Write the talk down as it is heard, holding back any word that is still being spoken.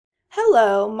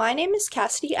Hello, my name is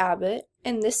Cassidy Abbott,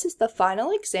 and this is the final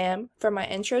exam for my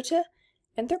Intro to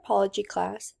Anthropology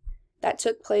class that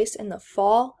took place in the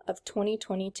fall of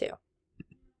 2022.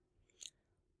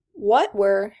 What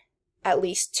were at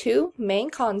least two main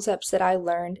concepts that I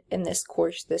learned in this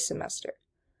course this semester?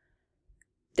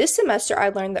 This semester, I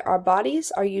learned that our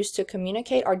bodies are used to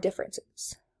communicate our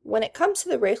differences. When it comes to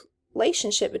the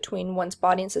relationship between one's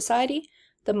body and society,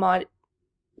 the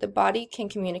body can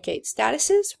communicate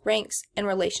statuses, ranks, and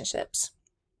relationships.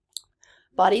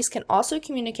 Bodies can also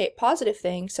communicate positive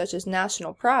things such as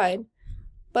national pride,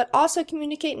 but also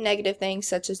communicate negative things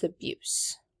such as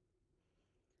abuse.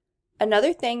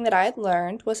 Another thing that I had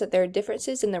learned was that there are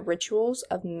differences in the rituals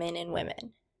of men and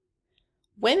women.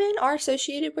 Women are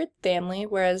associated with family,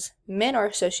 whereas men are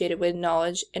associated with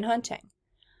knowledge and hunting.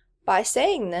 By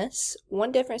saying this,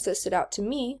 one difference that stood out to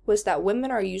me was that women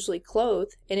are usually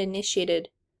clothed and initiated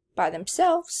by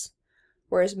themselves,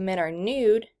 whereas men are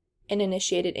nude and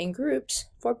initiated in groups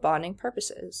for bonding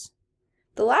purposes.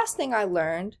 The last thing I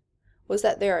learned was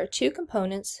that there are two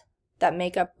components that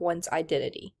make up one's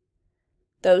identity: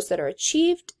 those that are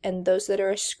achieved and those that are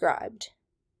ascribed.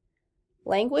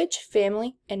 Language,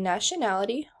 family, and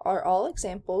nationality are all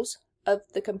examples of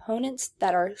the components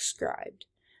that are ascribed,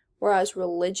 whereas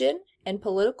religion and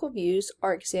political views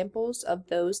are examples of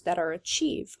those that are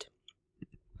achieved.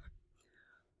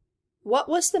 What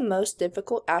was the most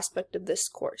difficult aspect of this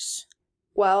course?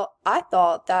 Well, I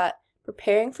thought that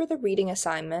preparing for the reading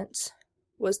assignments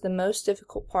was the most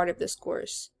difficult part of this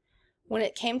course. When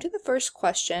it came to the first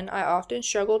question, I often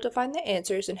struggled to find the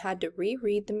answers and had to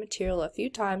reread the material a few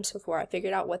times before I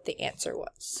figured out what the answer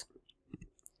was.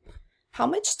 How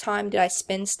much time did I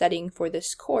spend studying for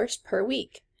this course per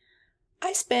week?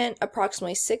 I spent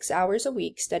approximately 6 hours a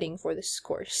week studying for this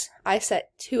course. I set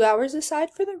 2 hours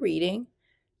aside for the reading,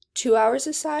 2 hours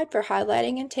aside for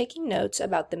highlighting and taking notes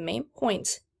about the main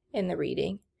points in the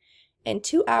reading, and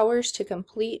 2 hours to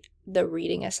complete the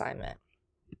reading assignment.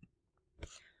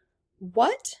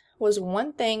 What was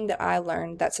one thing that I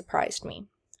learned that surprised me?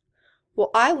 Well,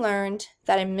 I learned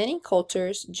that in many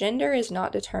cultures, gender is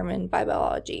not determined by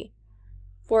biology.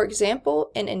 For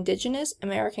example, in Indigenous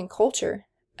American culture,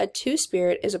 a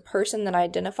two-spirit is a person that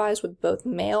identifies with both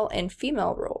male and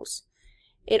female roles.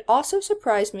 It also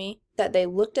surprised me that they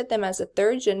looked at them as a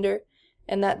third gender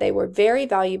and that they were very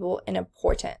valuable and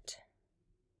important.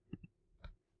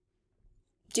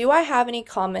 Do I have any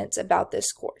comments about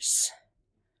this course?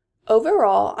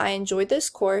 Overall, I enjoyed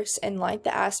this course and liked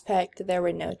the aspect that there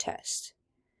were no tests.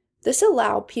 This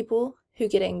allowed people who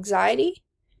get anxiety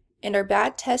and are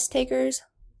bad test takers,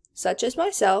 such as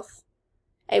myself,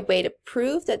 a way to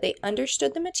prove that they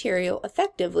understood the material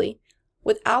effectively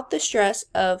without the stress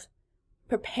of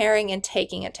preparing and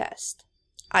taking a test.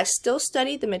 I still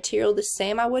studied the material the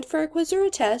same I would for a quiz or a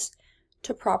test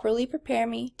to properly prepare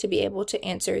me to be able to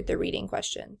answer the reading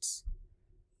questions.